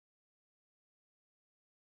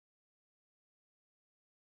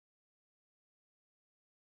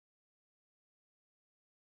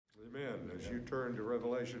Amen. As you turn to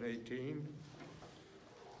Revelation 18,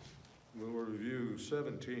 we'll review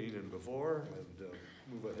 17 and before and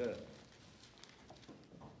move ahead.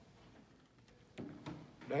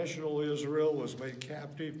 National Israel was made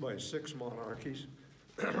captive by 6 monarchies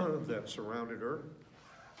that surrounded her.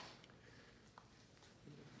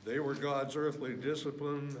 They were God's earthly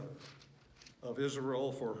discipline of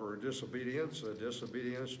Israel for her disobedience, a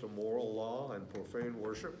disobedience to moral law and profane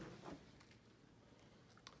worship.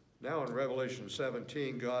 Now in Revelation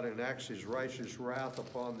 17, God enacts his righteous wrath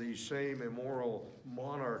upon these same immoral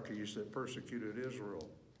monarchies that persecuted Israel.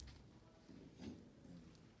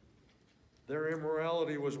 Their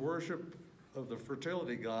immorality was worship of the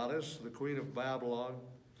fertility goddess, the Queen of Babylon,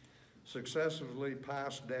 successively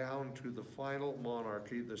passed down to the final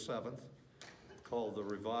monarchy, the 7th, called the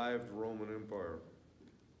revived Roman Empire.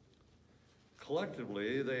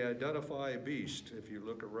 Collectively, they identify a beast, if you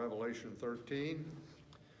look at Revelation 13,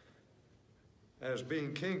 as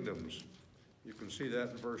being kingdoms. You can see that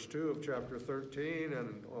in verse 2 of chapter 13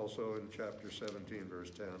 and also in chapter 17, verse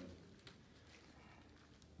 10.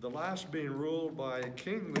 The last being ruled by a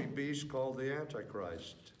kingly beast called the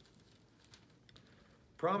Antichrist.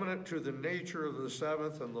 Prominent to the nature of the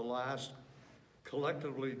 7th and the last,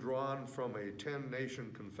 collectively drawn from a 10-nation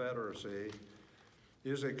confederacy,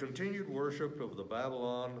 is a continued worship of the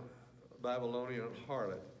Babylonian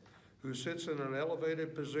harlot, who sits in an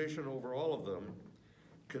elevated position over all of them,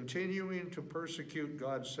 continuing to persecute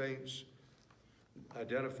God's saints,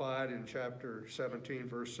 identified in chapter 17,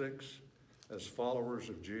 verse 6, as followers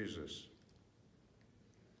of Jesus.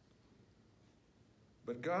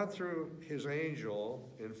 But God, through his angel,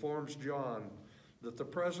 informs John that the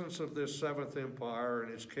presence of this 7th empire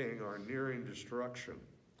and its king are nearing destruction.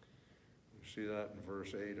 You see that in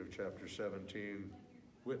verse 8 of chapter 17,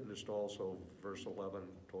 witnessed also verse 11,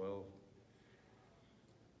 12.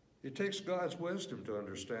 It takes God's wisdom to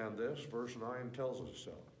understand this. Verse 9 tells us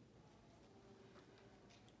so.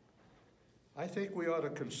 I think we ought to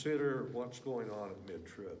consider what's going on at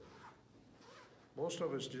mid-trib. Most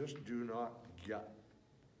of us just do not get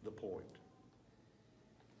the point.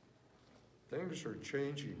 Things are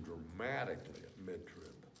changing dramatically at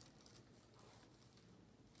mid-trib.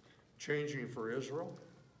 Changing for Israel,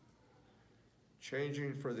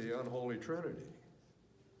 changing for the unholy Trinity.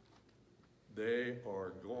 They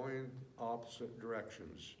are going opposite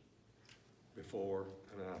directions before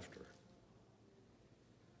and after.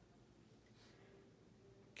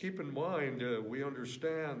 Keep in mind, we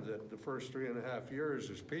understand that the first 3.5 years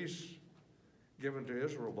is peace given to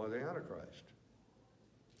Israel by the Antichrist.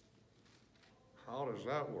 How does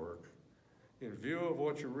that work in view of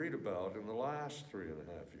what you read about in the last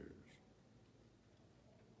 3.5 years?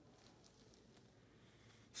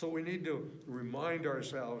 So we need to remind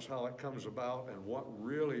ourselves how it comes about and what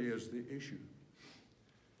really is the issue.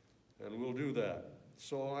 And we'll do that.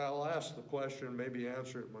 So I'll ask the question, maybe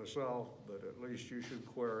answer it myself, but at least you should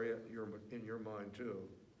query it in your mind too.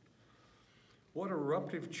 What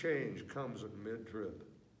eruptive change comes at mid-trib?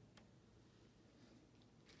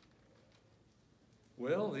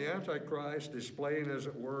 Well, the Antichrist, displaying as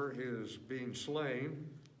it were his being slain,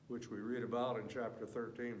 which we read about in chapter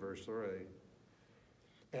 13, verse 3,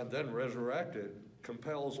 and then resurrected,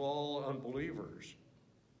 compels all unbelievers.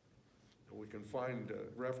 And we can find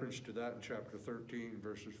reference to that in chapter 13,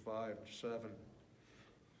 verses 5 to 7.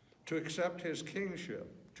 To accept his kingship,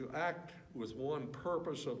 to act with one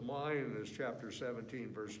purpose of mind, as chapter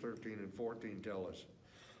 17, verse 13 and 14 tell us,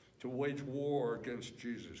 to wage war against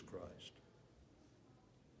Jesus Christ.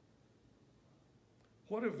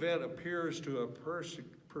 What event appears to have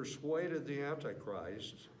persuaded the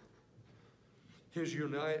Antichrist his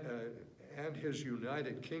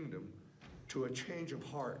united kingdom to a change of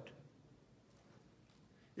heart?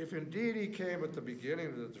 If indeed he came at the beginning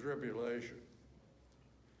of the tribulation,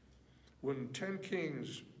 when 10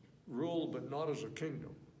 kings ruled but not as a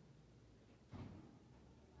kingdom,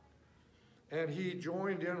 and he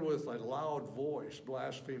joined in with a loud voice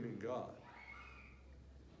blaspheming God,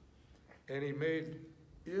 and he made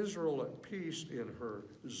Israel at peace in her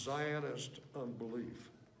Zionist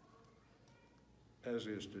unbelief, as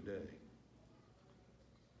is today.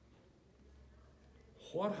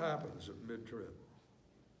 What happens at mid-trib?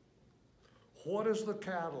 What is the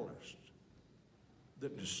catalyst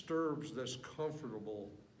that disturbs this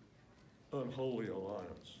comfortable, unholy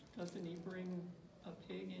alliance? Doesn't he bring a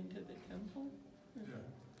pig into the temple?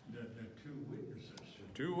 The 2 witnesses.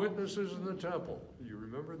 The 2 witnesses in the temple. You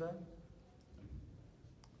remember that?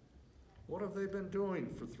 What have they been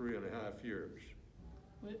doing for 3.5 years?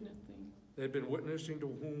 Witnessing. They've been witnessing to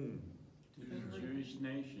whom? To the Jewish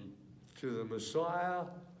nation. To the Messiah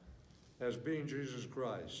as being Jesus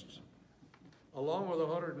Christ, along with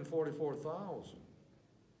 144,000,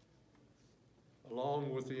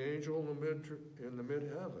 along with the angel in the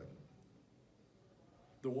mid-heaven.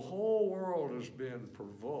 The whole world has been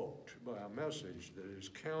provoked by a message that is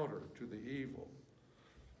counter to the evil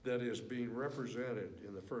that is being represented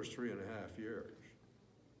in the first 3.5 years.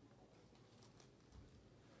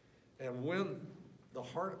 And when the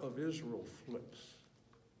heart of Israel flips,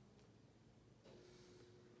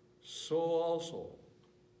 so also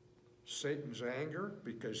Satan's anger,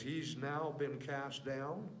 because he's now been cast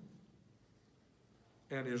down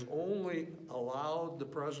and is only allowed the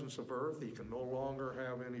presence of earth. He can no longer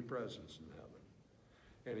have any presence in heaven.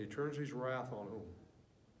 And he turns his wrath on whom?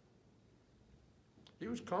 He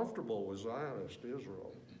was comfortable with Zionist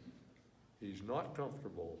Israel. He's not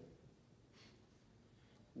comfortable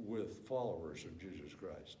with followers of Jesus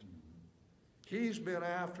Christ. He's been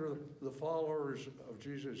after the followers of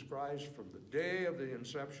Jesus Christ from the day of the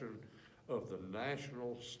inception of the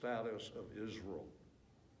national status of Israel,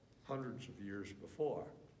 hundreds of years before.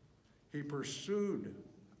 He pursued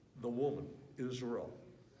the woman, Israel,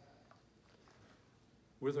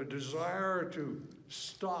 with a desire to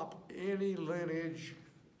stop any lineage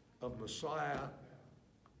of Messiah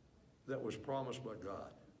that was promised by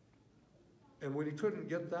God. And when he couldn't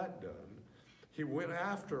get that done, he went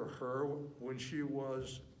after her when she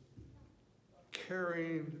was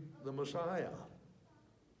carrying the Messiah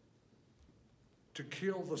to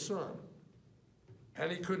kill the son.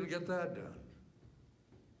 And he couldn't get that done.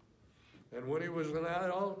 And when he was an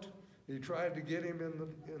adult, he tried to get him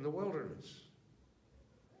in the wilderness.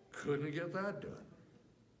 Couldn't get that done.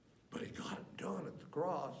 But he got it done at the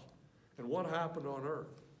cross. And what happened on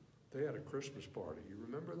earth? They had a Christmas party. You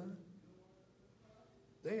remember that?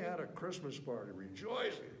 They had a Christmas party,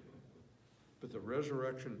 rejoicing. But the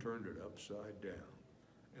resurrection turned it upside down,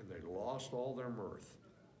 and they lost all their mirth.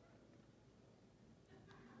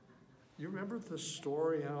 You remember the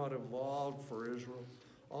story, how it evolved for Israel?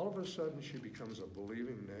 All of a sudden, she becomes a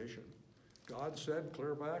believing nation. God said,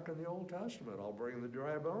 clear back in the Old Testament, I'll bring the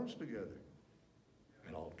dry bones together,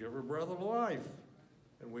 and I'll give her breath of life.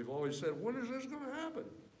 And we've always said, when is this going to happen?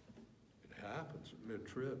 It happens at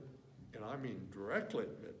mid-trib. And I mean directly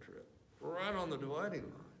at mid-trib, right on the dividing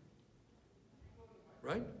line,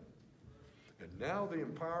 right? And now the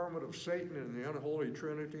empowerment of Satan and the unholy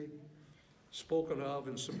Trinity, spoken of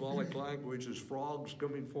in symbolic language as frogs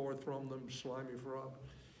coming forth from them, slimy frog,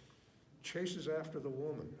 chases after the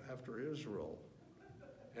woman, after Israel.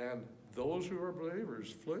 And those who are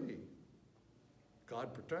believers flee.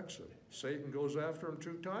 God protects them. Satan goes after them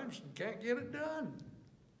 2 times and can't get it done.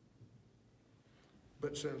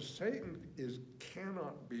 But since Satan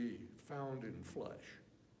cannot be found in flesh,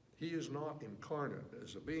 he is not incarnate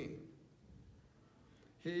as a being.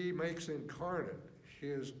 He makes incarnate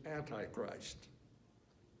his Antichrist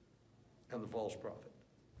and the false prophet.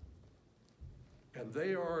 And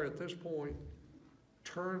they are at this point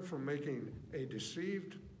turned from making a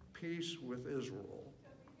deceived peace with Israel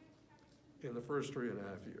in the first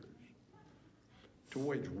 3.5 years to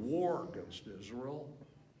wage war against Israel,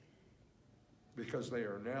 because they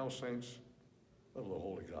are now saints of the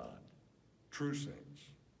Holy God, true saints,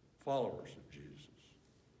 followers of Jesus.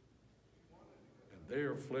 And they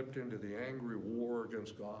are flipped into the angry war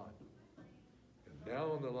against God. And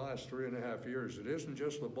now in the last 3.5 years, it isn't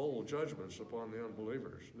just the bold judgments upon the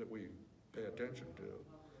unbelievers that we pay attention to.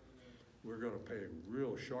 We're going to pay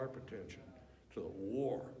real sharp attention to the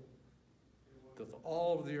war that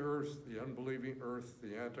all of the earth, the unbelieving earth,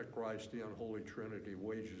 the Antichrist, the unholy Trinity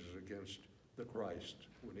wages against the Christ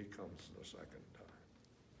when he comes the second time.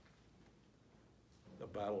 The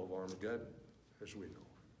battle of Armageddon, as we know.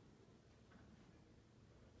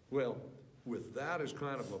 Well, with that as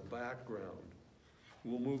kind of a background,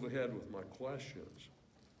 we'll move ahead with my questions.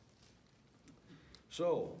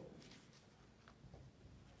 So,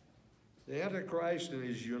 the Antichrist and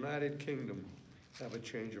his United Kingdom have a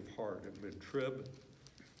change of heart at mid-trib.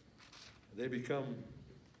 They become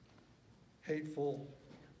hateful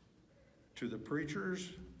to the preachers,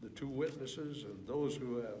 the 2 witnesses, and those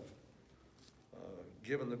who have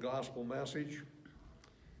given the gospel message.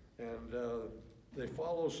 And they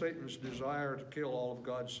follow Satan's desire to kill all of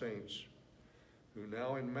God's saints, who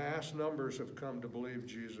now in mass numbers have come to believe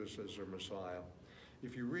Jesus as their Messiah.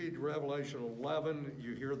 If you read Revelation 11,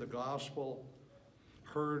 you hear the gospel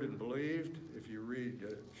heard and believed. If you read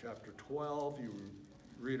chapter 12, you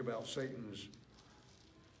read about Satan's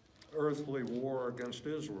earthly war against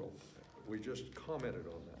Israel. We just commented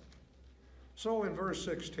on that. So in verse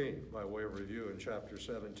 16, by way of review in chapter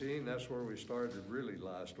 17, that's where we started really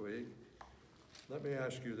last week. Let me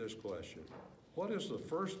ask you this question. What is the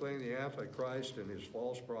first thing the Antichrist and his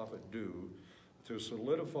false prophet do to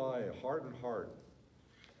solidify a hardened heart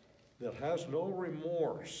that has no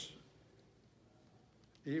remorse,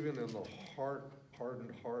 even in the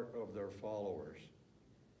hardened heart of their followers?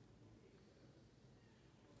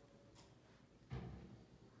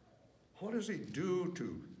 What does he do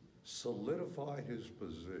to solidify his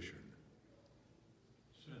position?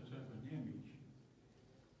 Sets up an image.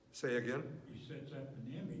 Say again? He sets up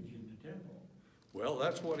an image in the temple. Well,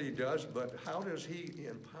 that's what he does, but how does he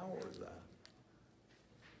empower that?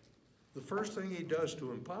 The first thing he does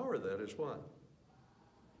to empower that is what?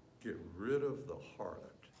 Get rid of the harlot.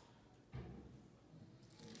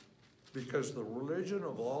 Because the religion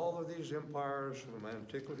of all of these empires from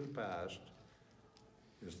antiquity past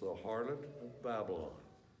is the harlot of Babylon.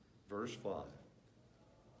 Verse 5.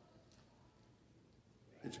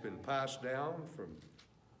 It's been passed down from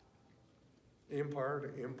empire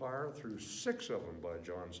to empire through 6 of them by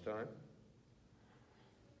John's time.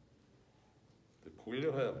 The Queen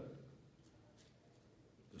of Heaven,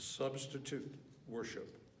 the substitute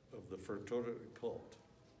worship of the fertility cult.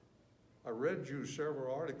 I read you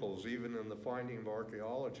several articles, even in the Finding of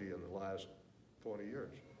Archaeology in the last 20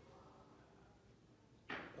 years,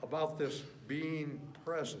 about this being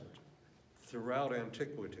present throughout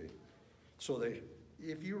antiquity. So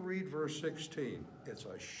if you read verse 16, it's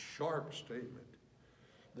a sharp statement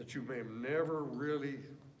that you may have never really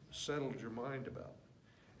settled your mind about.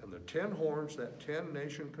 And the 10 horns, that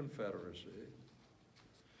 10-nation confederacy,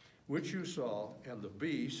 which you saw, and the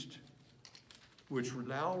beast, which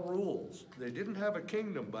now rules. They didn't have a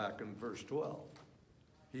kingdom back in verse 12.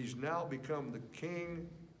 He's now become the king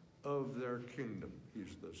of their kingdom.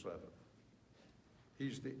 He's the 7th.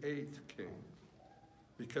 He's the 8th king.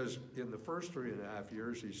 Because in the first 3.5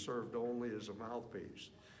 years, he served only as a mouthpiece.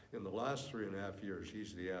 In the last 3.5 years,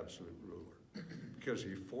 he's the absolute ruler. Because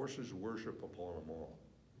he forces worship upon them all.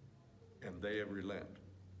 And they relent.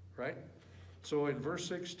 Right? So in verse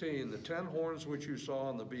 16, the 10 horns which you saw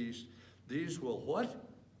on the beast, these will what?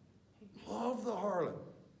 Love the harlot.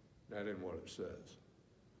 That isn't what it says.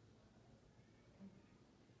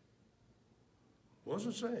 What does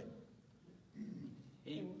it say?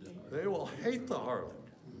 They will hate the harlot.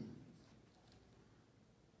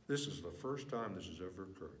 This is the first time this has ever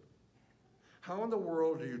occurred. How in the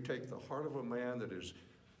world do you take the heart of a man that is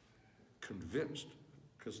convinced?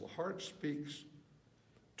 Because the heart speaks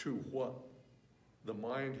to what the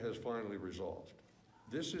mind has finally resolved.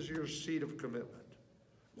 This is your seat of commitment.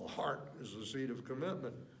 The heart is the seat of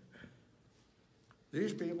commitment.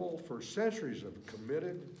 These people for centuries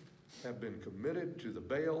have been committed to the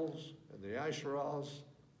Baals and the Asherahs,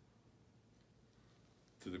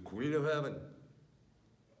 to the Queen of Heaven,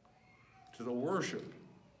 to the worship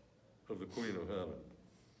of the Queen of Heaven.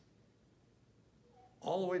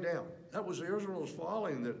 All the way down. That was Israel's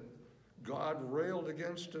falling that God railed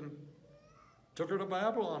against and took her to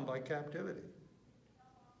Babylon by captivity.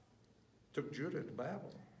 Took Judah to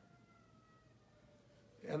Babylon.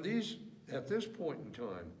 And at this point in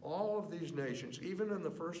time, all of these nations, even in the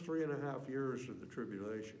first 3.5 years of the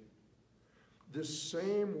tribulation, this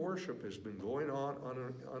same worship has been going on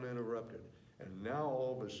uninterrupted. And now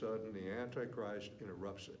all of a sudden the Antichrist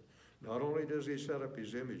interrupts it. Not only does he set up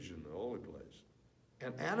his image in the holy place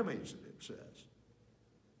and animates it, it says.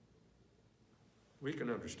 We can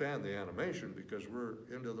understand the animation because we're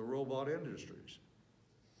into the robot industries.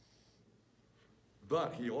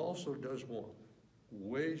 But he also does one.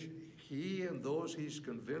 He and those he's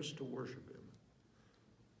convinced to worship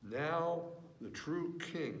him. Now the true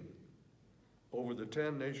king over the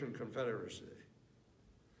 10-nation confederacy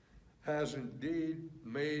has indeed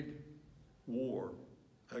made war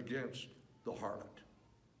against the harlot.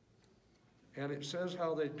 And it says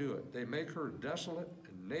how they do it. They make her desolate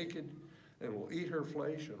and naked and will eat her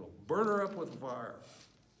flesh and will burn her up with fire.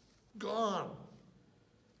 Gone.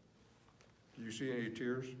 Do you see any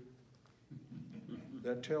tears?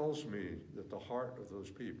 That tells me that the heart of those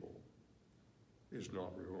people is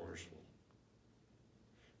not remorseful.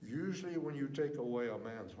 Usually when you take away a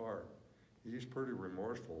man's heart, he's pretty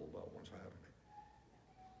remorseful about what's happening.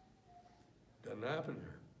 Doesn't happen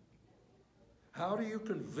here. How do you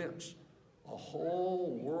convince a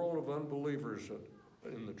whole world of unbelievers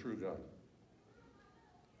in the true God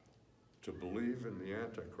to believe in the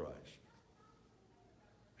Antichrist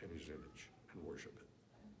and his image and worship it?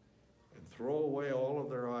 And throw away all of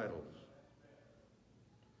their idols,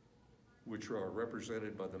 which are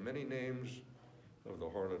represented by the many names of the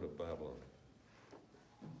harlot of Babylon.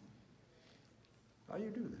 How do you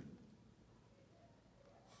do that?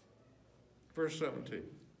 Verse 17.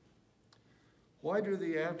 Why do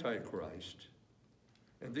the Antichrist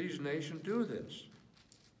and these nations do this?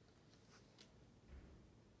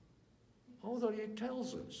 Although he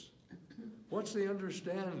tells us. What's the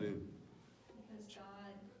understanding?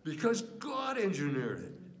 Because God engineered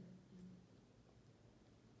it.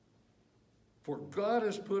 For God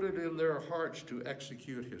has put it in their hearts to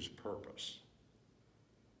execute his purpose.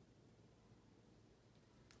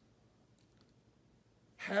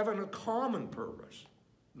 Having a common purpose,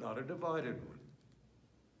 not a divided one.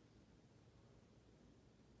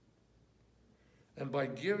 And by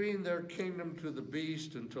giving their kingdom to the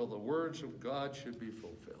beast until the words of God should be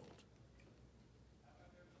fulfilled.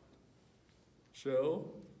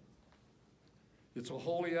 So, it's a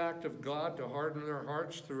holy act of God to harden their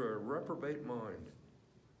hearts through a reprobate mind.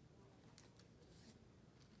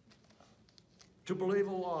 To believe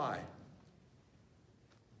a lie.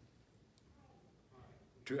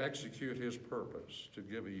 To execute his purpose, to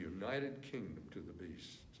give a united kingdom to the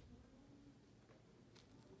beast.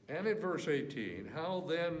 And in verse 18, how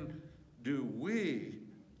then do we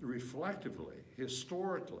reflectively,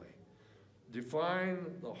 historically, define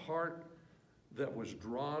the heart that was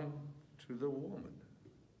drawn to the woman?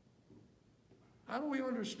 How do we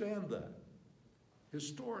understand that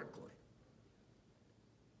historically?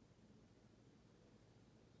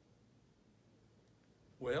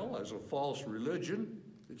 Well, as a false religion,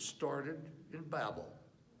 it started in Babel.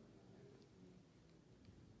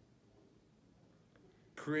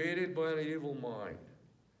 Created by an evil mind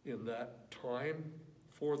in that time,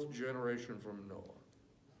 4th generation from Noah.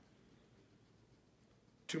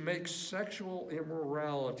 To make sexual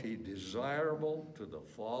immorality desirable to the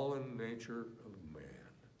fallen nature of man.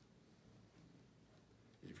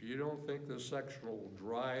 If you don't think the sexual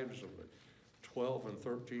drives of a 12 and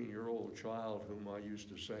 13-year-old child, whom I used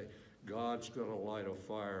to say, God's going to light a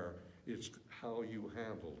fire, it's how you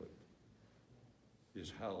handle it,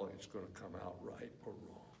 is how it's going to come out right or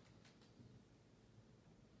wrong.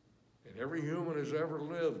 And every human who's ever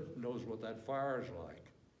lived knows what that fire is like.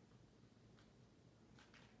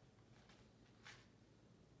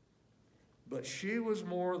 But she was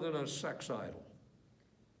more than a sex idol.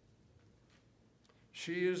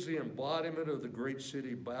 She is the embodiment of the great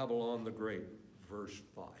city Babylon the Great, verse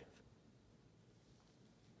 5.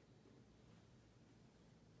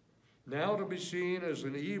 Now to be seen as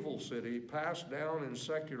an evil city, passed down in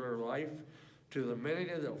secular life to the many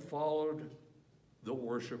that followed the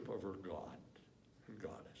worship of her God and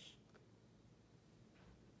goddess.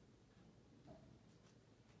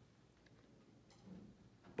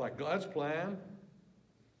 By God's plan,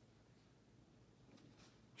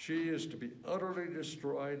 she is to be utterly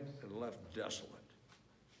destroyed and left desolate.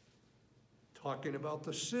 Talking about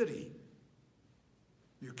the city.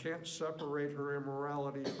 You can't separate her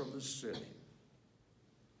immorality from the city.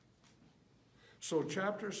 So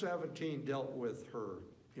chapter 17 dealt with her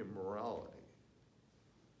immorality.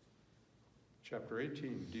 Chapter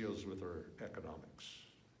 18 deals with her economics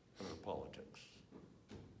and her politics.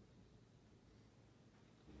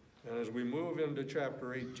 And as we move into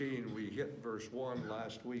chapter 18, we hit verse 1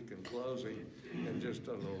 last week in closing, and just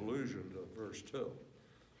an allusion to verse 2.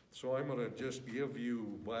 So I'm going to just give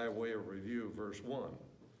you, by way of review, verse 1.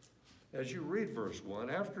 As you read verse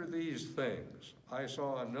 1, after these things, I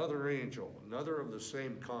saw another angel, another of the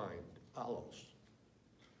same kind, Alos,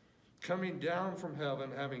 coming down from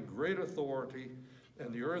heaven, having great authority,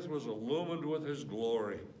 and the earth was illumined with his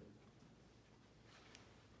glory.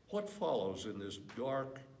 What follows in this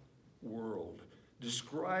dark world,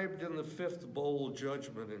 described in the 5th bowl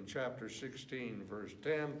judgment in chapter 16, verse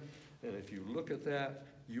 10, and if you look at that,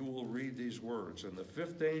 you will read these words. And the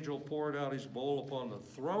 5th angel poured out his bowl upon the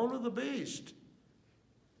throne of the beast,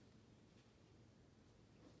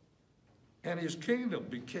 and his kingdom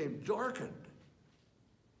became darkened.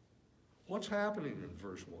 What's happening in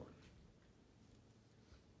verse 1?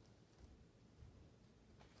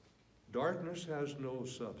 Darkness has no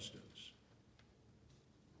substance.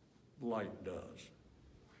 Light does.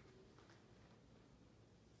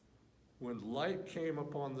 When light came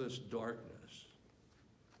upon this darkness,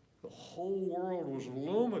 the whole world was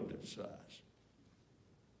illumined, it says.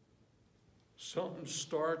 Something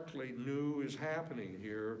starkly new is happening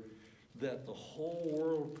here that the whole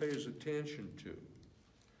world pays attention to.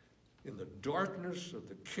 In the darkness of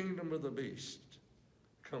the kingdom of the beast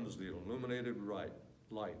comes the illuminated light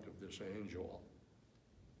of this angel.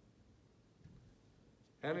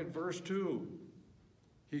 And in verse 2,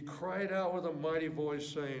 he cried out with a mighty voice,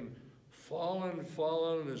 saying, "Fallen,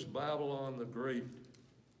 fallen is Babylon the Great."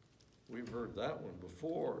 We've heard that one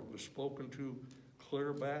before. It was spoken to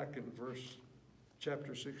clear back in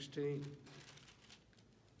chapter 16.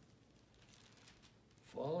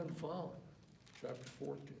 Fallen, chapter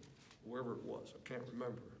 14, wherever it was, I can't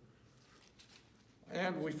remember.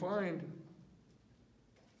 And we find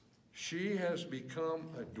she has become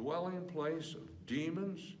a dwelling place of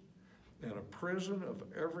demons and a prison of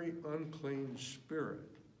every unclean spirit.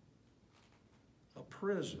 A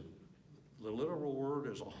prison, the literal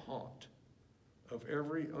word is a haunt of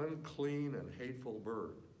every unclean and hateful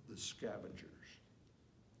bird, the scavengers.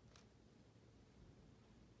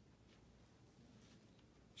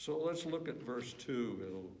 So let's look at verse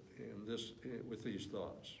 2 with these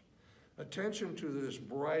thoughts. Attention to this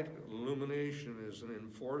bright illumination is an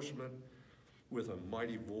enforcement with a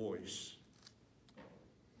mighty voice,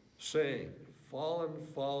 saying, fallen,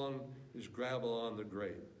 fallen is Babylon the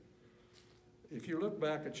Great. If you look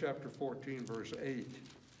back at chapter 14, verse 8,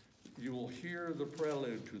 you will hear the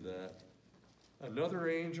prelude to that. Another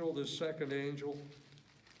angel, the second angel,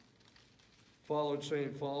 followed,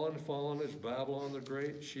 saying, fallen, fallen is Babylon the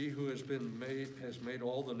Great, she who has made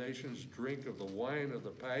all the nations drink of the wine of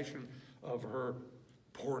the passion of her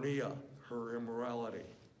porneia, her immorality.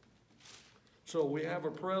 So we have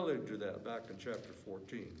a prelude to that back in chapter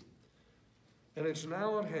 14. And it's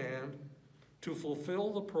now at hand to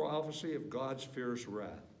fulfill the prophecy of God's fierce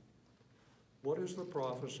wrath. What is the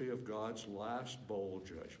prophecy of God's last bowl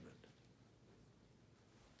judgment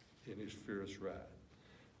in his fierce wrath?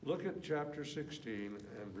 Look at chapter 16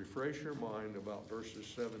 and refresh your mind about verses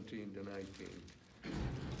 17 to 19.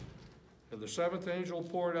 And the seventh angel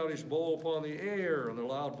poured out his bowl upon the air, and a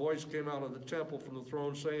loud voice came out of the temple from the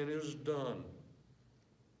throne saying, it is done.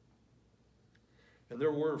 And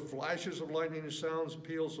there were flashes of lightning and sounds,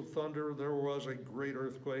 peals of thunder, and there was a great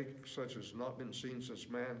earthquake, such as not been seen since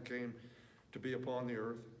man came to be upon the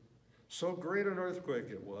earth. So great an earthquake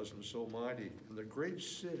it was, and so mighty. And the great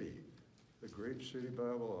city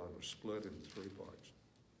Babylon, was split into three parts.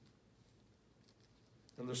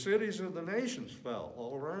 And the cities of the nations fell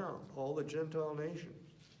all around, all the Gentile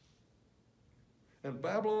nations. And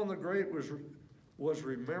Babylon the Great was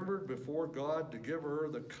remembered before God to give her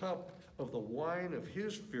the cup of the wine of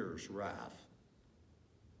his fierce wrath.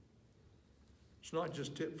 It's not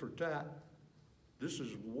just tit for tat. This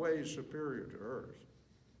is way superior to hers.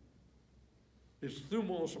 It's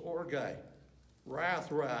thumos orgai,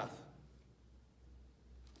 wrath.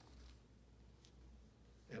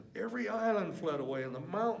 And every island fled away, and the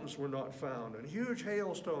mountains were not found, and huge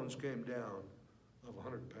hailstones came down of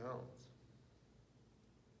 100 pounds.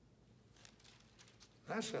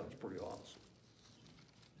 That sounds pretty awesome.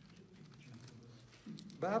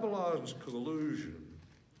 Babylon's collusion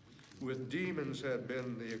with demons had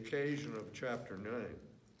been the occasion of chapter 9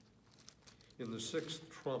 in the sixth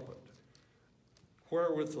trumpet,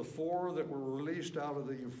 where with the four that were released out of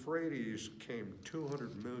the Euphrates came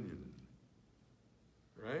 200 million.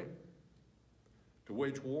 Right? To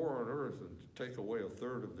wage war on earth and to take away a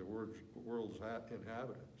third of the world's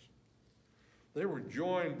inhabitants. They were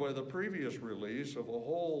joined by the previous release of a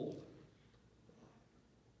whole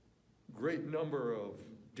great number of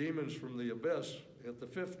demons from the abyss at the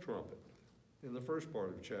fifth trumpet in the first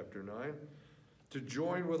part of chapter 9, to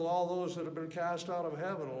join with all those that have been cast out of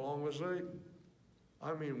heaven along with Satan.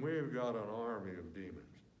 I mean, we've got an army of demons.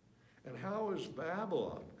 And how is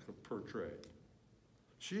Babylon portrayed?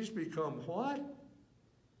 She's become what?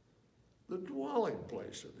 The dwelling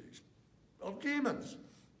place of demons.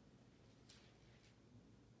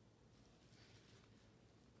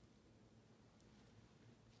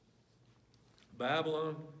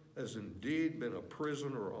 Babylon has indeed been a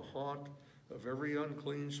prison or a haunt of every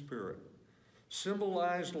unclean spirit,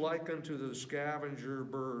 symbolized like unto the scavenger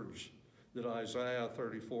birds that Isaiah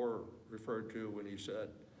 34 referred to when he said,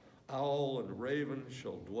 owl and raven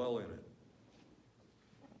shall dwell in it.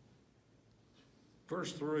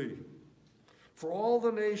 Verse 3, for all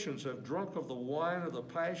the nations have drunk of the wine of the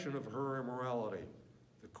passion of her immorality,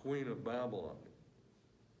 the queen of Babylon,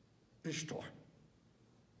 Ishtar.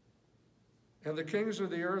 And the kings of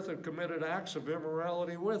the earth have committed acts of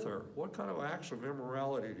immorality with her. What kind of acts of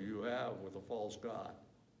immorality do you have with a false god?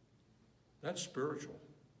 That's spiritual.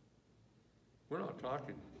 We're not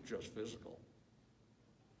talking just physical.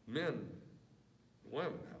 Men,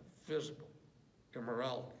 women have physical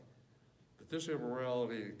immorality. But this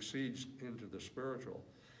immorality exceeds into the spiritual.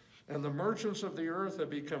 And the merchants of the earth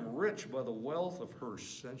have become rich by the wealth of her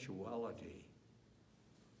sensuality.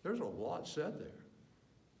 There's a lot said there.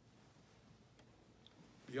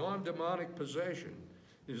 Beyond demonic possession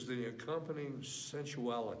is the accompanying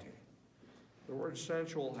sensuality. The word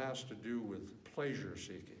sensual has to do with pleasure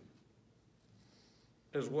seeking,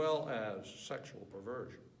 as well as sexual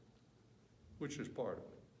perversion, which is part of it.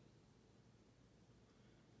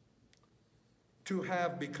 to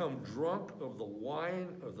have become drunk of the wine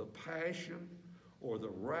of the passion or the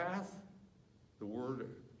wrath. The word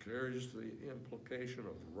carries the implication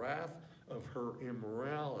of wrath of her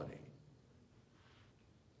immorality.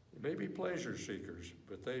 They may be pleasure seekers,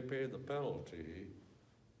 but they pay the penalty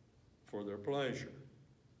for their pleasure.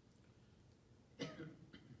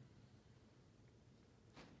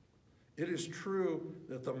 It is true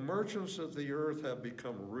that the merchants of the earth have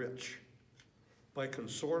become rich by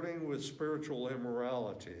consorting with spiritual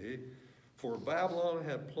immorality, for Babylon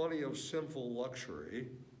had plenty of sinful luxury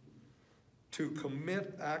to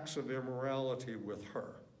commit acts of immorality with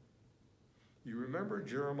her. You remember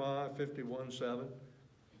Jeremiah 51:7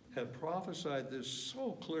 had prophesied this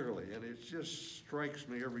so clearly, and it just strikes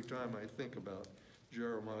me every time I think about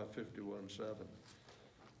Jeremiah 51:7.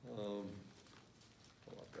 I've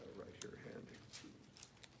got it right here handy.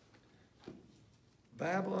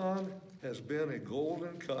 Babylon has been a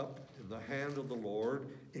golden cup in the hand of the Lord,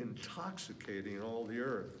 intoxicating all the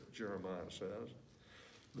earth, Jeremiah says.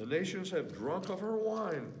 The nations have drunk of her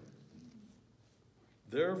wine.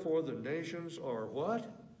 Therefore the nations are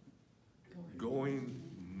what? Going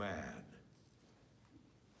mad.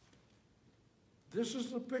 This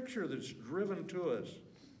is the picture that's driven to us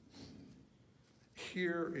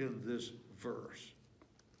here in this verse.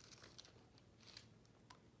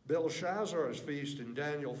 Belshazzar's feast in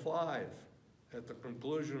Daniel 5 at the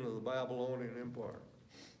conclusion of the Babylonian Empire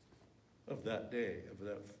of that day, of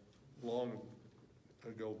that long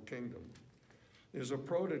ago kingdom, is a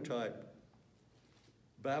prototype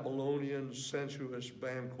Babylonian sensuous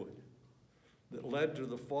banquet that led to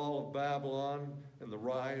the fall of Babylon and the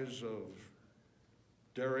rise of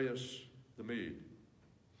Darius the Mede.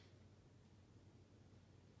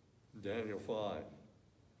 Daniel 5.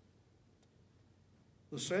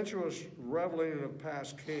 The sensuous reveling of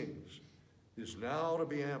past kings is now to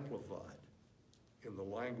be amplified in the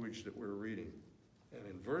language that we're reading. And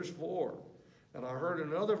in verse 4, and I heard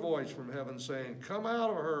another voice from heaven saying, "Come out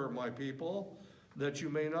of her, my people, that you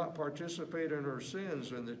may not participate in her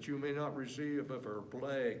sins and that you may not receive of her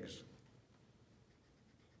plagues."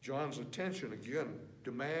 John's attention again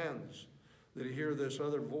demands that he hear this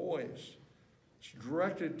other voice. It's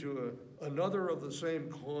directed to another of the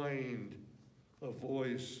same kind of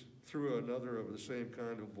voice through another of the same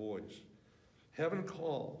kind of voice. Heaven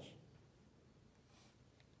calls,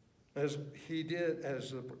 as he did,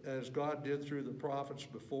 as God did through the prophets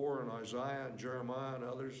before in Isaiah and Jeremiah and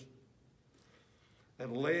others,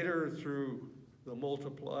 and later through the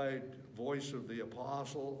multiplied voice of the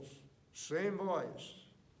apostles, same voice.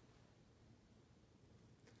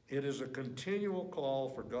 It is a continual call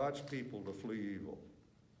for God's people to flee evil.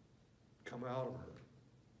 Come out of her.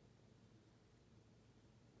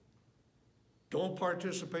 Don't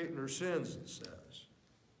participate in her sins, it says.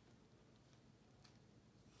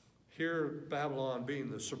 Here, Babylon being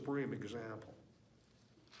the supreme example.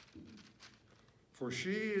 For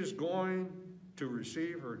she is going to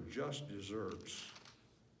receive her just deserts.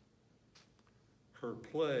 Her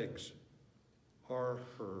plagues are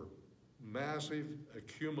her massive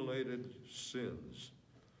accumulated sins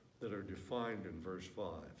that are defined in verse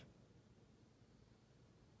 5.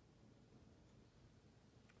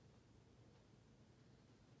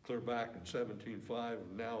 Clear back in 17:5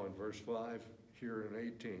 and now in verse 5 here in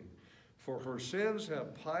 18. For her sins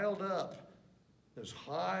have piled up as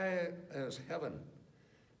high as heaven,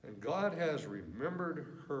 and God has remembered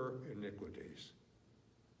her iniquities.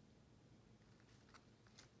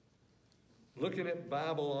 Looking at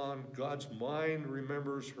Babylon, God's mind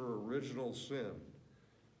remembers her original sin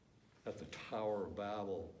at the Tower of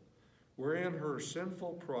Babel, wherein her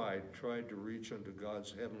sinful pride tried to reach into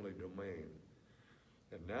God's heavenly domain.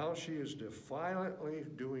 And now she is defiantly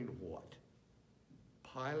doing what?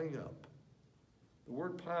 Piling up. The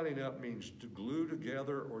word piling up means to glue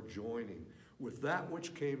together or joining with that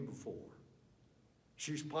which came before.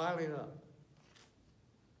 She's piling up.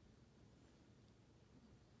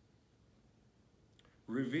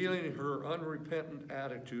 Revealing her unrepentant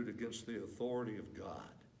attitude against the authority of God.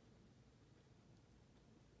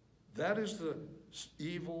 That is the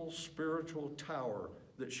evil spiritual tower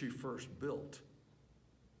that she first built.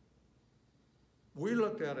 We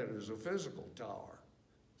looked at it as a physical tower,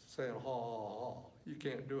 saying, ha, ha, ha, you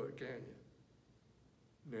can't do it, can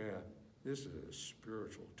you? Nah, this is a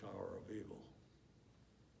spiritual tower of evil.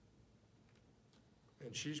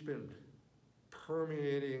 And she's been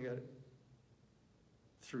permeating it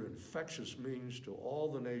through infectious means to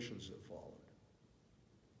all the nations that followed.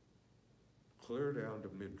 Clear down to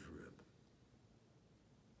mid-trib.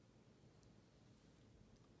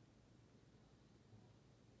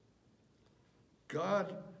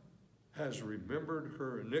 God has remembered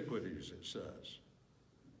her iniquities, it says.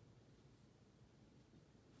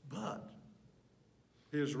 But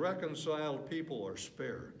his reconciled people are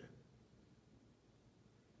spared.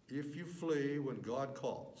 If you flee when God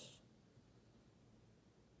calls.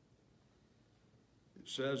 It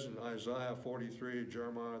says in Isaiah 43,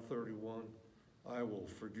 Jeremiah 31, I will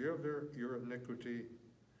forgive your iniquity,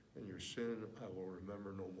 and your sin I will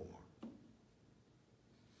remember no more.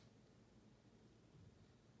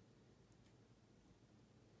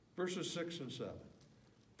 Verses 6 and 7.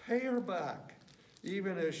 Pay her back,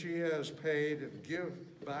 even as she has paid, and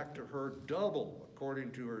give back to her double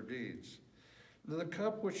according to her deeds. And the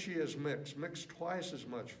cup which she has mix twice as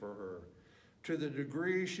much for her. To the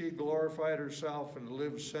degree she glorified herself and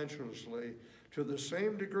lived sensuously, to the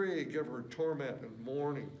same degree give her torment and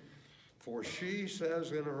mourning. For she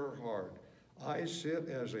says in her heart, I sit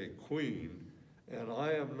as a queen, and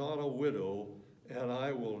I am not a widow, and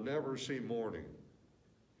I will never see mourning.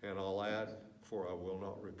 And I'll add, for I will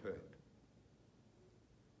not repent.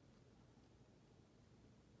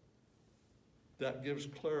 That gives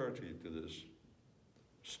clarity to this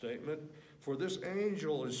statement. For this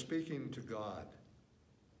angel is speaking to God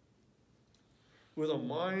with a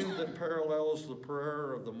mind that parallels the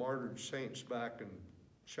prayer of the martyred saints back in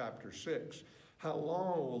chapter 6. How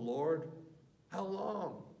long, O Lord? How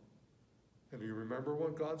long? And do you remember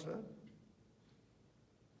what God said?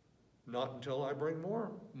 Not until I bring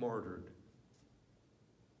more martyred.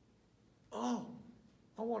 Oh,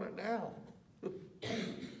 I want it now.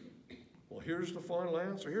 Well, here's the final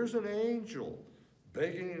answer. Here's an angel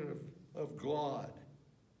begging of God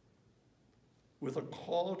with a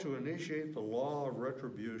call to initiate the law of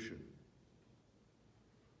retribution.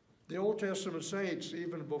 The Old Testament saints,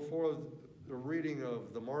 even before the reading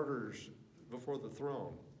of the martyrs before the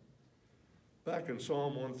throne, back in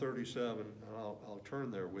Psalm 137, and I'll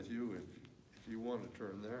turn there with you if you want to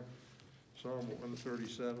turn there. Psalm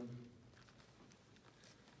 137.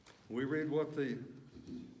 We read what the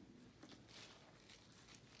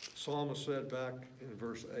psalmist said back in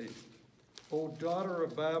verse 8. O daughter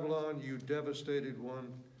of Babylon, you devastated one,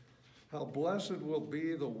 how blessed will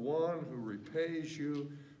be the one who repays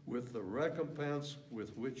you with the recompense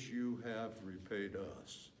with which you have repaid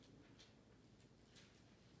us.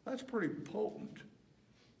 That's pretty potent.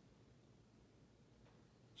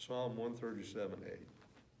 Psalm 137:8.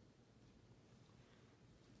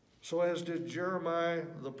 So as did Jeremiah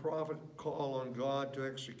the prophet call on God to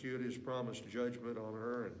execute his promised judgment on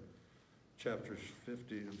her in chapters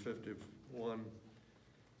 50 and 51,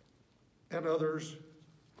 and others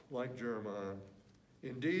like Jeremiah,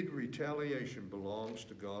 indeed retaliation belongs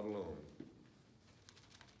to God alone.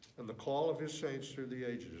 And the call of his saints through the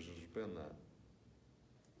ages has been that.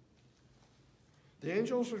 The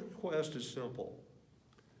angel's request is simple.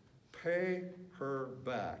 Pay her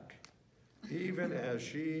back, even as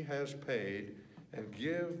she has paid, and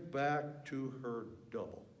give back to her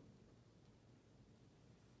double.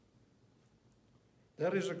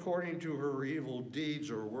 That is according to her evil deeds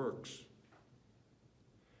or works.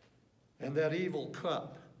 And that evil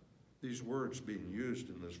cup, these words being used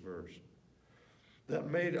in this verse, that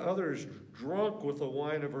made others drunk with the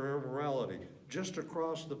wine of her immorality. Just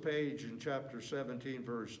across the page in chapter 17,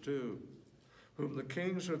 verse 2, whom the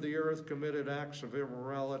kings of the earth committed acts of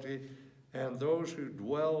immorality, and those who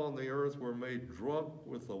dwell on the earth were made drunk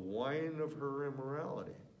with the wine of her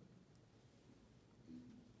immorality.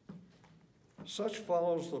 Such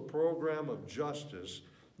follows the program of justice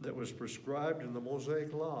that was prescribed in the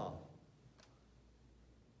Mosaic Law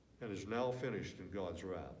and is now finished in God's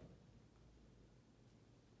wrath.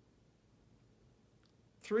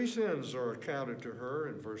 3 sins are accounted to her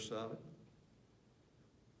in verse 7.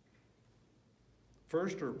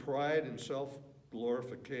 First, her pride and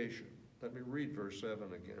self-glorification. Let me read verse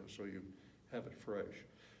 7 again so you have it fresh.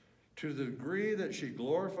 To the degree that she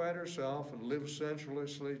glorified herself and lived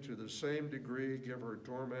sensuously, to the same degree give her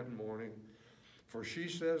torment and mourning. For she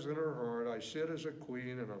says in her heart, I sit as a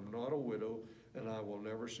queen and I'm not a widow, and I will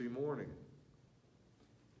never see mourning.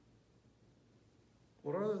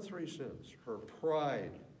 What are the 3 sins? Her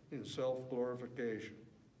pride in self-glorification.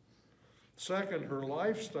 Second, her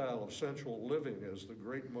lifestyle of sensual living as the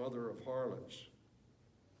great mother of harlots.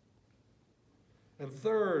 And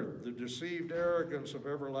third, the deceived arrogance of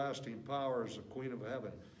everlasting power as the Queen of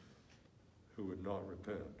Heaven, who would not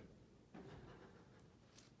repent.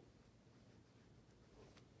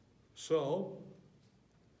 So,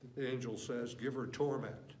 the angel says, give her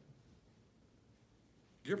torment.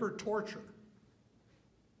 Give her torture.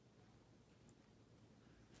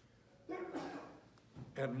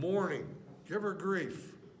 And mourning. Give her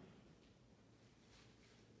grief.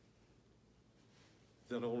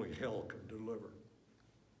 that only hell can deliver.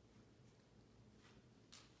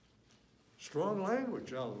 Strong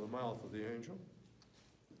language out of the mouth of the angel.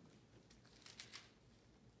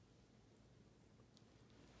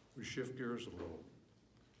 We shift gears a little.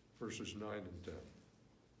 Verses 9 and 10.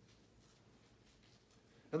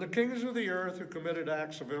 And the kings of the earth who committed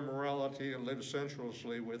acts of immorality and lived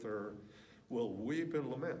sensuously with her will weep and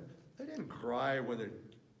lament. They didn't cry when they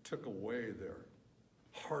took away their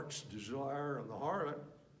heart's desire and the harlot,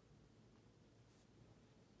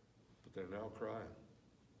 but they're now crying.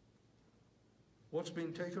 What's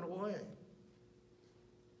being taken away?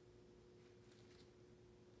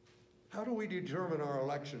 How do we determine our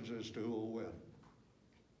elections as to who will win?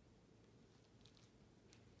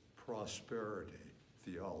 Prosperity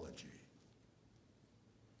theology.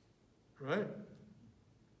 Right?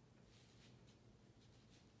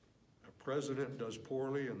 A president does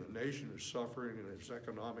poorly and the nation is suffering in its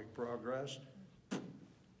economic progress,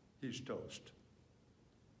 he's toast.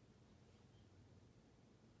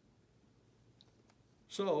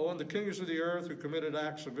 So, and the kings of the earth who committed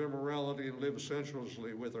acts of immorality and live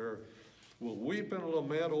sensuously with her will weep and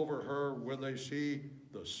lament over her when they see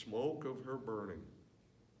the smoke of her burning.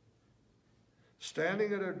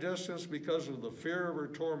 Standing at a distance because of the fear of her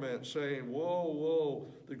torment, saying, woe,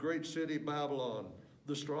 woe, the great city Babylon,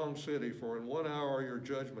 the strong city, for in 1 hour your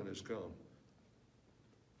judgment has come.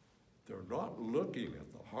 They're not looking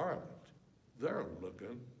at the harlot. They're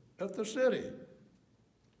looking at the city.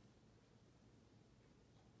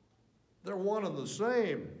 They're one and the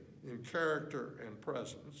same in character and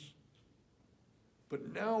presence.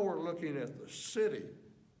 But now we're looking at the city,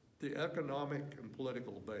 the economic and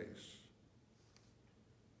political base.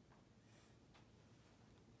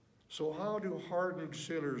 So how do hardened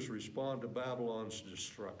sinners respond to Babylon's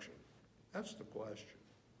destruction? That's the question.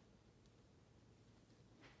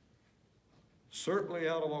 Certainly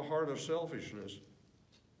out of a heart of selfishness,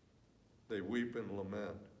 they weep and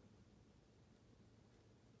lament.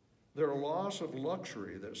 Their loss of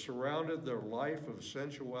luxury that surrounded their life of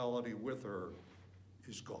sensuality with her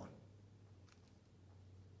is gone.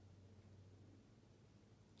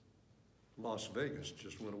 Las Vegas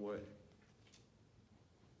just went away.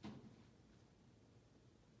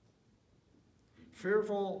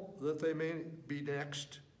 Fearful that they may be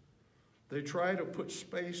next, they try to put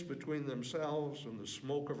space between themselves and the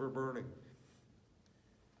smoke of her burning.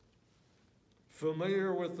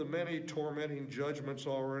 Familiar with the many tormenting judgments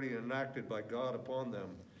already enacted by God upon them,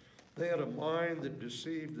 they had a mind that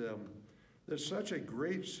deceived them, that such a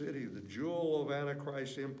great city, the jewel of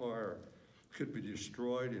Antichrist's empire, could be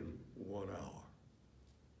destroyed in 1 hour.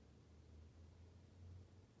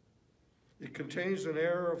 It contains an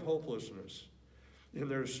air of hopelessness in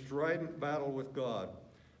their strident battle with God,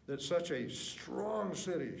 that such a strong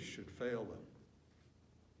city should fail them.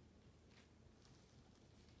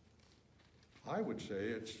 I would say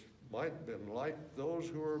it might have been like those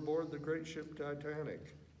who were aboard the great ship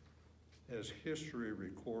Titanic, as history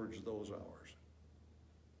records those hours.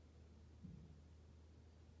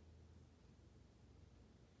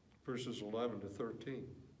 Verses 11 to 13.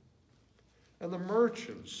 And the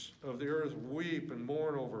merchants of the earth weep and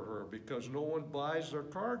mourn over her because no one buys their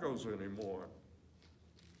cargoes anymore.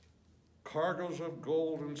 Cargoes of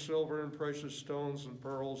gold and silver and precious stones and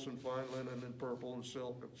pearls and fine linen and purple and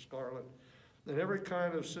silk and scarlet and every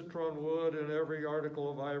kind of citron wood and every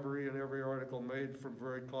article of ivory and every article made from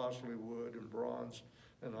very costly wood and bronze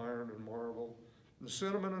and iron and marble, and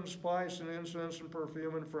cinnamon and spice and incense and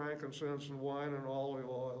perfume and frankincense and wine and olive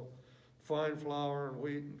oil, fine flour and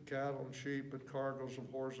wheat and cattle and sheep and cargoes of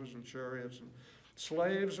horses and chariots and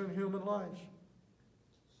slaves and human lives.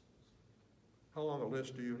 How long a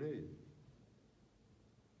list do you need?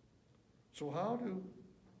 So how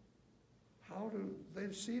do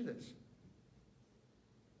they see this?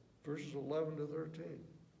 Verses 11 to 13.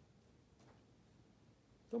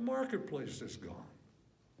 The marketplace is gone.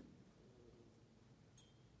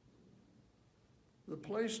 The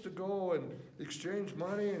place to go and exchange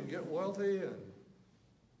money and get wealthy and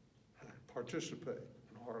participate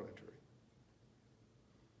in harlotry,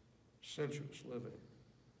 sensuous living.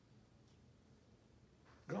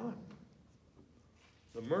 Gone.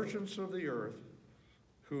 The merchants of the earth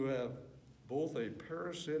who have both a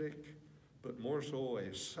parasitic but more so a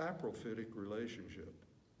saprophytic relationship,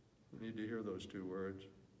 we need to hear those two words,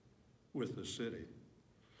 with the city,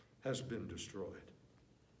 has been destroyed.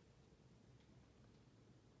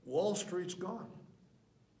 Wall Street's gone.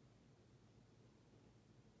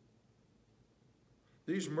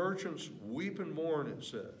 These merchants weep and mourn, it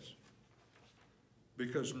says,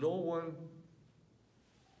 because no one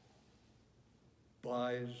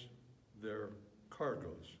buys their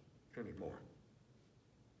cargoes anymore.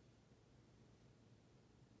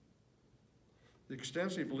 The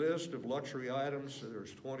extensive list of luxury items,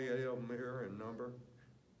 there's 28 of them here in number,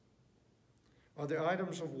 are the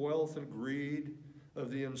items of wealth and greed,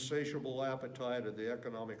 of the insatiable appetite of the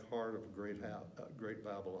economic heart of great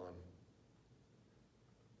Babylon.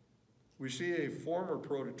 We see a former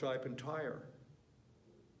prototype in Tyre.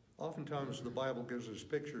 Oftentimes the Bible gives us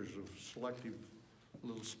pictures of selective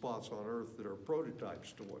little spots on earth that are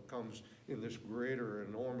prototypes to what comes in this greater,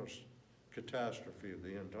 enormous catastrophe of the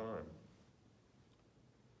end time.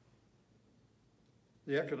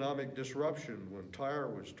 The economic disruption when Tyre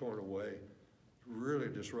was torn away really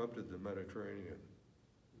disrupted the Mediterranean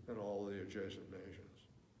and all the adjacent nations.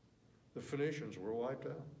 The Phoenicians were wiped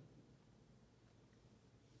out.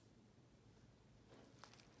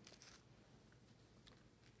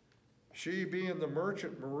 She, being the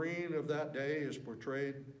merchant marine of that day, is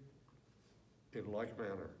portrayed in like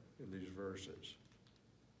manner in these verses.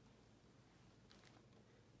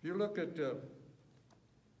 If you look at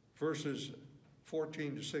verses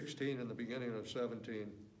 14 to 16 in the beginning of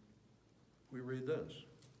 17, we read this.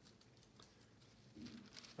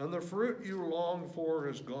 And the fruit you longed for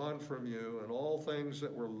has gone from you, and all things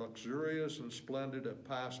that were luxurious and splendid have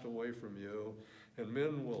passed away from you, and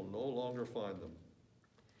men will no longer find them.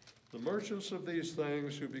 The merchants of these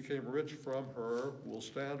things who became rich from her will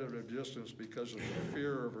stand at a distance because of the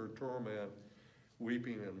fear of her torment,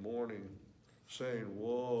 weeping and mourning, saying,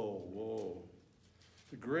 woe, woe.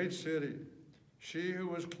 The great city, she who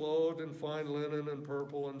was clothed in fine linen and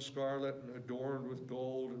purple and scarlet and adorned with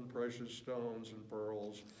gold and precious stones and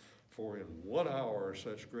pearls, for in 1 hour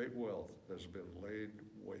such great wealth has been laid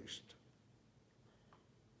waste.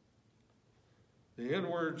 The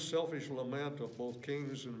inward selfish lament of both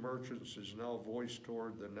kings and merchants is now voiced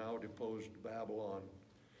toward the now deposed Babylon,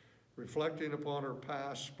 reflecting upon her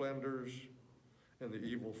past splendors and the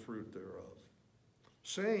evil fruit thereof,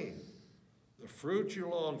 saying, the fruit you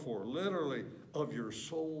long for, literally, of your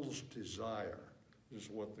soul's desire, is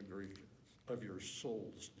what the Greek is, of your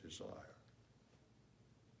soul's desire,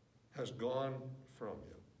 has gone from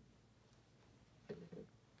you.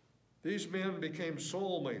 These men became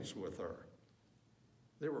soulmates with her.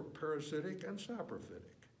 They were parasitic and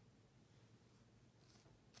saprophytic.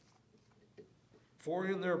 For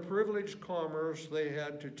in their privileged commerce, they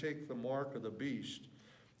had to take the mark of the beast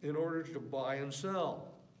in order to buy and sell.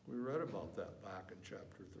 We read about that back in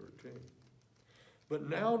chapter 13. But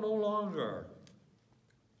now no longer.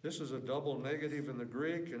 This is a double negative in the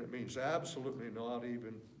Greek, and it means absolutely not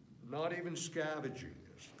even scavenging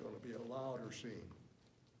is going to be allowed or seen.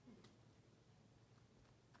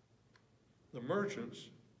 The merchants,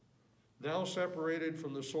 now separated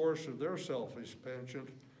from the source of their selfish penchant,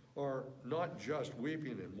 are not just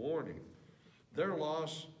weeping and mourning. In their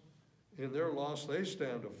loss, they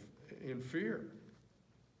stand in fear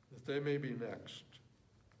that they may be next.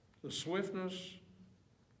 The swiftness,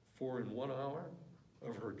 for in 1 hour,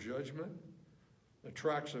 of her judgment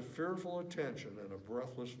attracts a fearful attention and a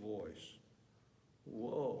breathless voice.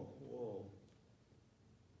 Whoa, whoa.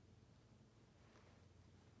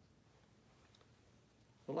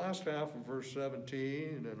 The last half of verse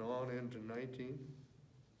 17 and on into 19.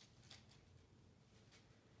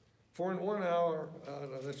 For in 1 hour,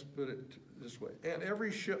 let's put it this way, and every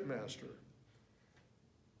shipmaster,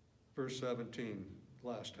 verse 17,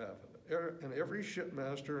 last half of it, and every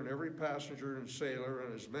shipmaster and every passenger and sailor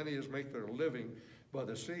and as many as make their living by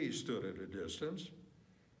the sea stood at a distance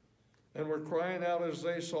and were crying out as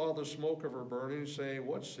they saw the smoke of her burning, saying,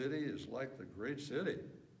 what city is like the great city?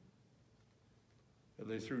 And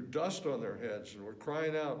they threw dust on their heads and were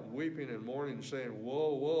crying out and weeping and mourning, saying,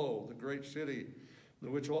 woe, woe, the great city,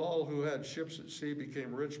 in which all who had ships at sea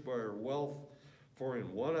became rich by her wealth, for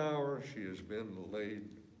in 1 hour she has been laid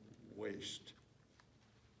waste.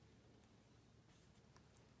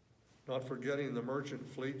 Not forgetting the merchant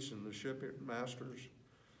fleets and the shipmasters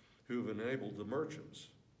who've enabled the merchants.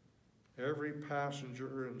 Every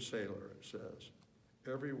passenger and sailor, it says,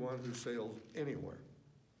 everyone who sails anywhere.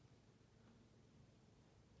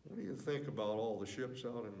 What do you think about all the ships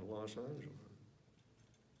out in Los Angeles?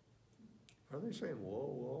 Are they saying,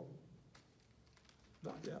 whoa, whoa?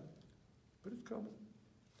 Not yet, but it's coming.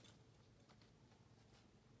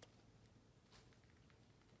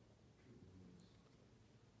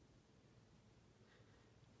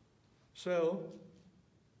 So,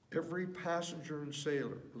 every passenger and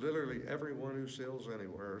sailor, literally everyone who sails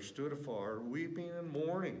anywhere, stood afar, weeping and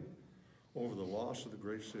mourning over the loss of the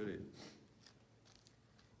great city.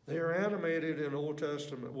 They are animated in Old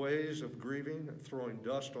Testament ways of grieving and throwing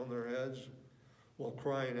dust on their heads while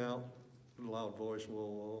crying out, in a loud voice, whoa,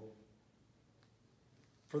 whoa.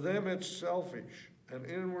 For them it's selfish, an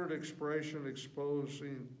inward expression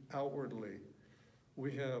exposing outwardly.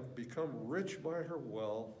 We have become rich by her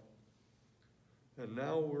wealth, and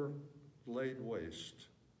now we're laid waste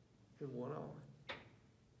in 1 hour.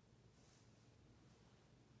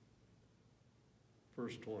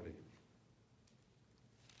 Verse 20.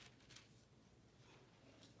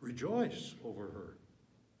 Rejoice over her,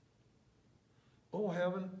 O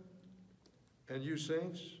heaven, and you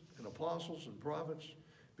saints and apostles and prophets,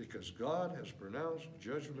 because God has pronounced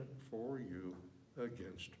judgment for you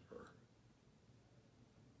against her.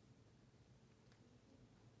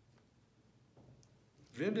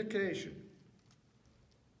 Vindication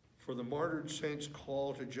for the martyred saints'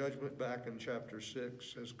 call to judgment back in chapter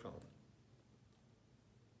 6 has come.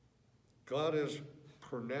 God has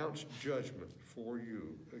pronounced judgment for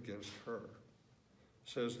you against her,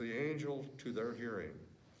 says the angel to their hearing.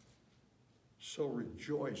 So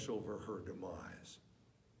rejoice over her demise.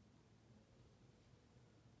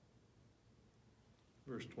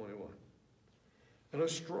 Verse 21. And a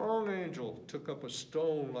strong angel took up a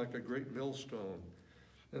stone like a great millstone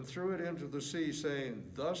and threw it into the sea, saying,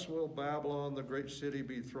 Thus will Babylon, the great city,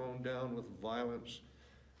 be thrown down with violence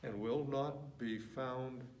and will not be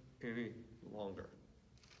found any longer.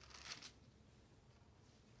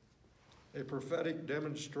 A prophetic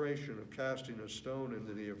demonstration of casting a stone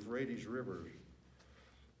into the Euphrates River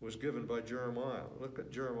was given by Jeremiah. Look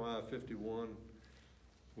at Jeremiah 51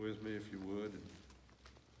 with me, if you would.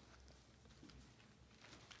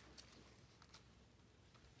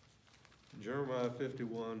 Jeremiah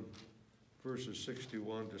 51, verses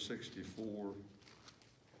 61 to 64.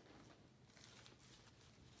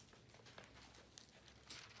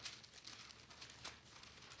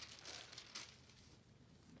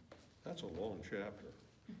 That's a long chapter.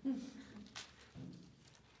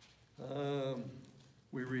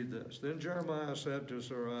 We read this. Then Jeremiah said to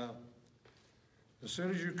Sarai, As soon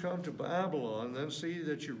as you come to Babylon, then see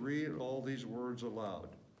that you read all these words aloud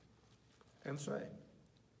and say,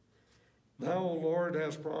 Now, O Lord,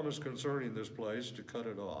 has promised concerning this place to cut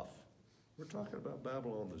it off. We're talking about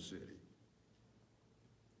Babylon, the city.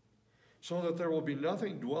 So that there will be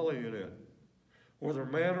nothing dwelling in it, whether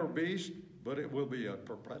man or beast, but it will be a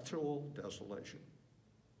perpetual desolation.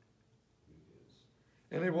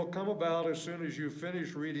 And it will come about as soon as you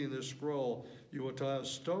finish reading this scroll, you will tie a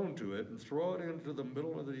stone to it and throw it into the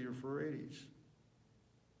middle of the Euphrates.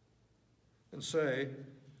 And say,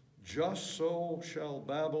 Just so shall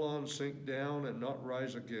Babylon sink down and not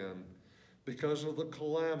rise again, because of the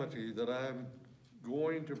calamity that I am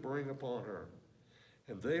going to bring upon her.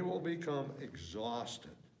 And they will become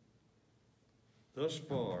exhausted. Thus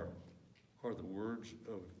far are the words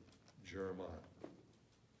of Jeremiah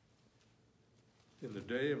in the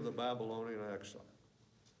day of the Babylonian exile.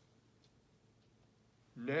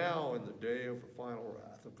 Now in the day of the final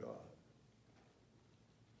wrath of God.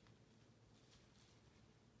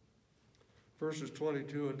 Verses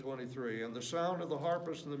 22 and 23, And the sound of the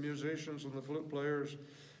harpists and the musicians and the flute players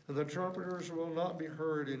and the trumpeters will not be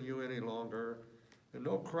heard in you any longer, and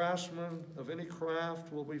no craftsman of any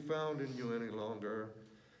craft will be found in you any longer,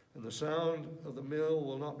 and the sound of the mill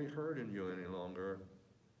will not be heard in you any longer,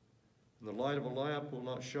 and the light of a lamp will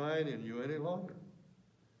not shine in you any longer,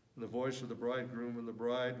 and the voice of the bridegroom and the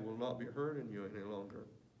bride will not be heard in you any longer.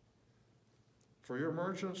 For your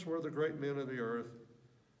merchants were the great men of the earth,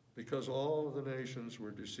 because all of the nations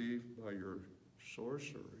were deceived by your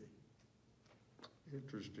sorcery.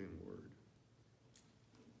 Interesting word.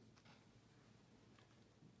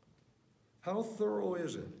 How thorough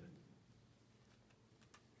is it?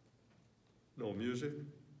 No music,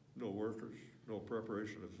 no workers, no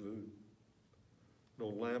preparation of food, no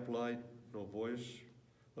lamplight, no voice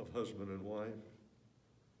of husband and wife.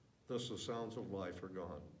 Thus the sounds of life are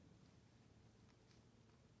gone.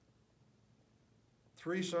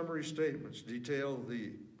 3 summary statements detail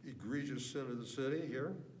the egregious sin of the city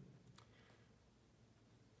here.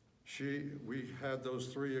 We had those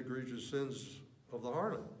 3 egregious sins of the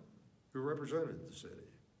harlot who represented the city.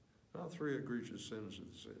 Now 3 egregious sins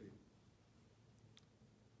of the city.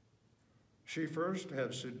 She first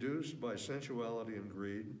had seduced by sensuality and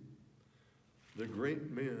greed the great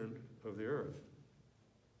men of the earth.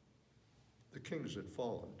 The kings had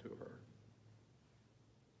fallen to her.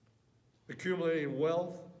 Accumulating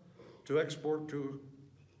wealth to export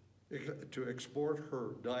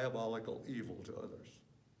her diabolical evil to others.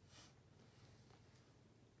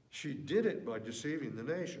 She did it by deceiving the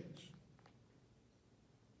nations,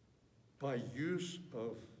 by use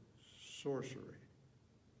of sorcery.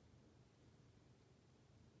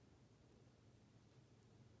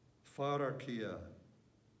 Pharmakia.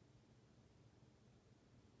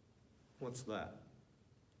 What's that?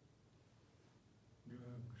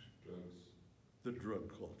 Drugs. The drug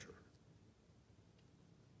culture.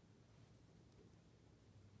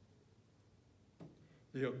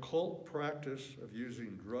 The occult practice of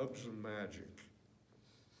using drugs and magic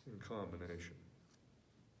in combination.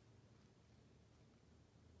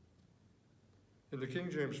 In the King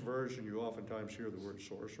James Version, you oftentimes hear the word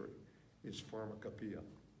sorcery. It's pharmacopoeia,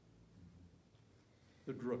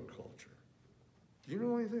 the drug culture. Do you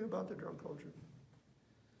know anything about the drug culture?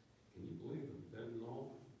 Can you believe it? Doesn't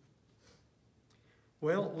know?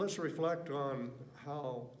 Well, let's reflect on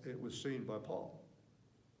how it was seen by Paul.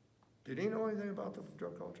 Did he know anything about the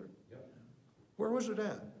drug culture? Yep. Where was it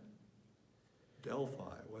at?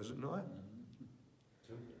 Delphi, was it not?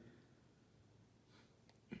 Temple.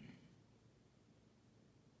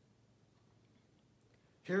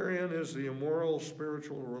 Herein is the immoral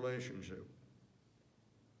spiritual relationship.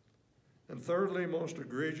 And thirdly, most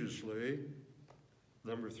egregiously,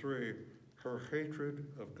 number 3, her hatred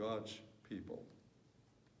of God's people.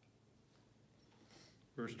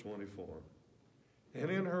 Verse 24. And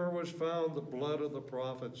in her was found the blood of the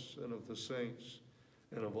prophets and of the saints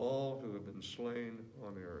and of all who have been slain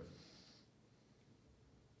on the earth.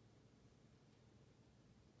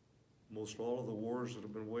 Most all of the wars that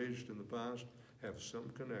have been waged in the past have some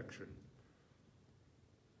connection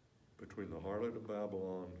between the harlot of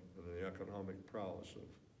Babylon and the economic prowess of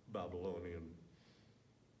Babylonian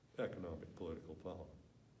economic political power.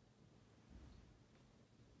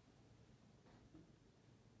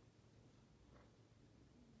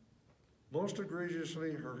 Most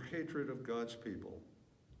egregiously, her hatred of God's people.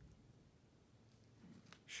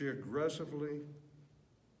 She aggressively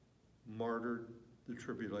martyred the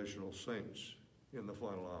tribulational saints in the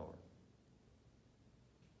final hour.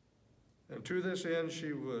 And to this end,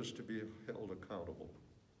 she was to be held accountable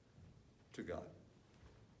to God.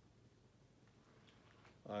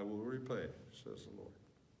 I will repay, says the Lord.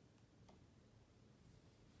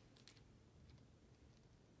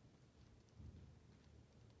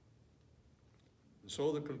 And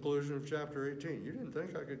so the conclusion of chapter 18. You didn't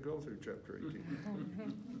think I could go through chapter 18.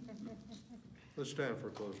 Let's stand for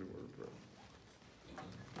a closing word of prayer.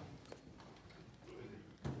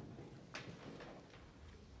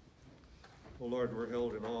 Oh Lord, we're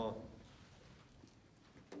held in awe,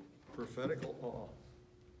 prophetical awe.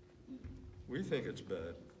 We think it's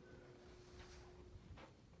bad.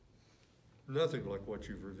 Nothing like what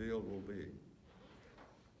you've revealed will be.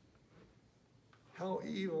 How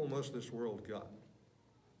evil must this world get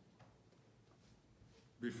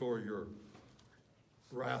before your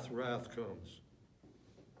wrath comes?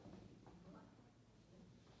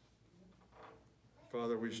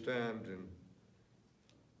 Father, we stand in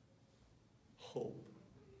hope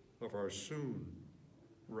of our soon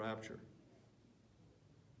rapture.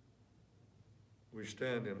 We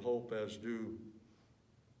stand in hope, as do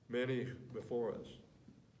many before us,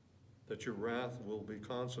 that your wrath will be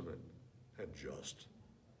consummate and just.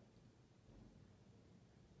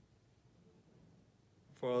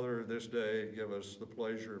 Father, this day, give us the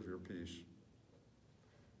pleasure of your peace,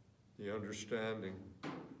 the understanding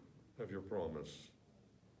of your promise,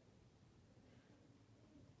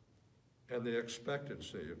 and the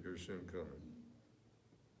expectancy of your soon coming.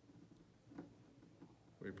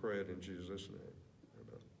 We pray it in Jesus' name.